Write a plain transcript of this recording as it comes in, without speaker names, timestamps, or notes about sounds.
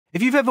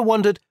If you've ever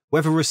wondered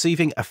whether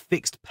receiving a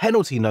fixed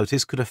penalty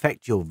notice could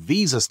affect your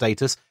visa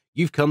status,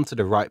 you've come to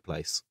the right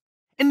place.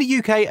 In the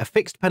UK, a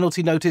fixed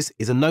penalty notice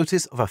is a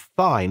notice of a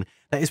fine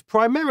that is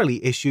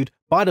primarily issued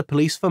by the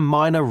police for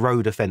minor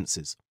road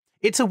offences.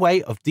 It's a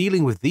way of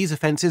dealing with these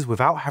offences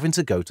without having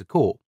to go to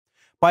court.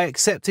 By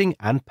accepting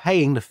and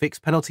paying the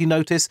fixed penalty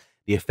notice,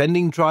 the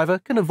offending driver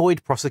can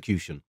avoid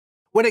prosecution.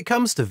 When it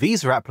comes to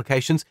visa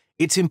applications,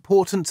 it's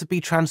important to be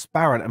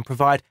transparent and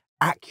provide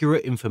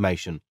accurate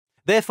information.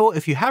 Therefore,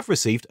 if you have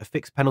received a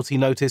fixed penalty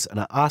notice and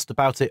are asked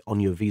about it on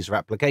your visa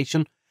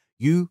application,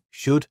 you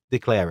should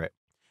declare it.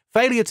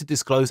 Failure to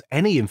disclose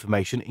any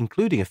information,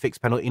 including a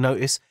fixed penalty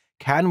notice,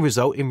 can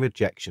result in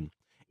rejection,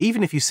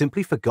 even if you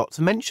simply forgot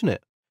to mention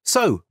it.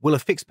 So, will a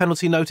fixed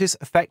penalty notice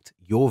affect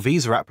your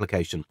visa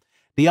application?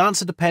 The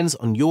answer depends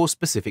on your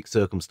specific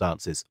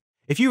circumstances.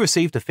 If you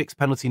received a fixed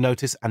penalty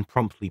notice and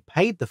promptly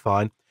paid the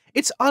fine,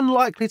 it's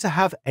unlikely to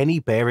have any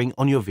bearing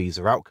on your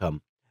visa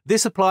outcome.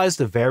 This applies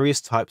to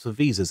various types of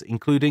visas,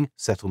 including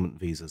settlement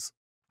visas.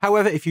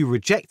 However, if you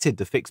rejected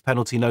the fixed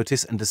penalty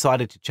notice and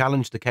decided to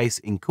challenge the case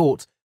in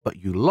court, but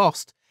you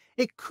lost,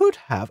 it could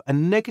have a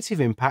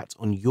negative impact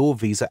on your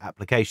visa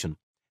application.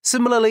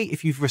 Similarly,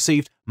 if you've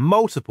received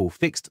multiple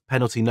fixed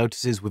penalty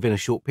notices within a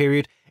short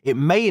period, it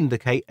may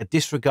indicate a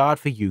disregard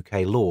for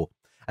UK law,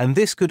 and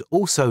this could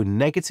also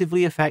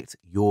negatively affect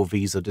your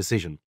visa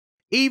decision.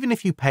 Even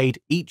if you paid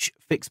each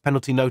fixed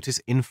penalty notice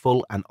in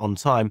full and on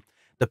time,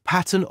 the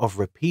pattern of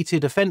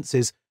repeated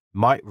offences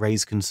might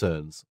raise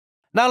concerns.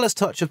 Now let's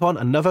touch upon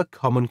another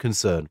common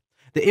concern,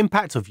 the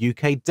impact of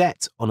UK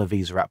debt on a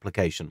visa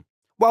application.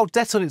 While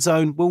debt on its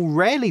own will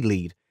rarely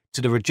lead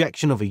to the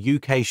rejection of a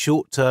UK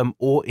short-term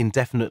or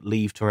indefinite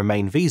leave to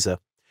remain visa,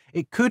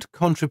 it could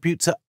contribute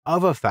to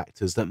other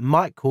factors that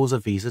might cause a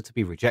visa to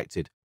be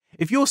rejected.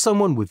 If you're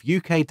someone with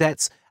UK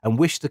debts and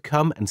wish to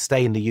come and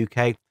stay in the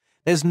UK,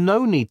 there's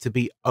no need to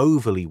be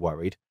overly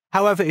worried.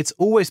 However, it's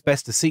always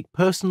best to seek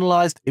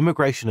personalised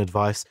immigration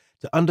advice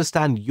to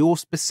understand your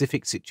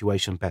specific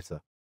situation better.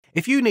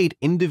 If you need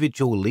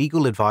individual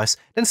legal advice,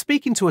 then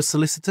speaking to a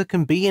solicitor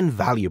can be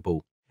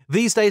invaluable.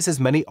 These days, there's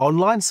many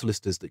online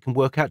solicitors that can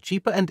work out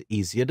cheaper and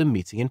easier than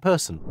meeting in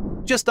person.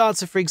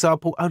 JustAnswer, for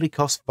example, only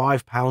costs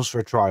 £5 for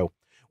a trial,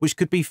 which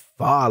could be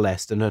far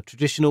less than a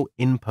traditional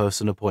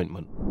in-person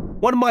appointment.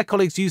 One of my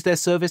colleagues used their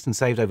service and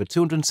saved over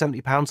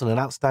 £270 on an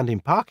outstanding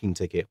parking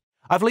ticket.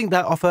 I've linked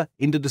that offer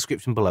in the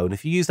description below, and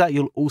if you use that,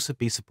 you'll also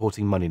be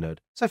supporting Money Nerd,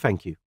 so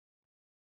thank you.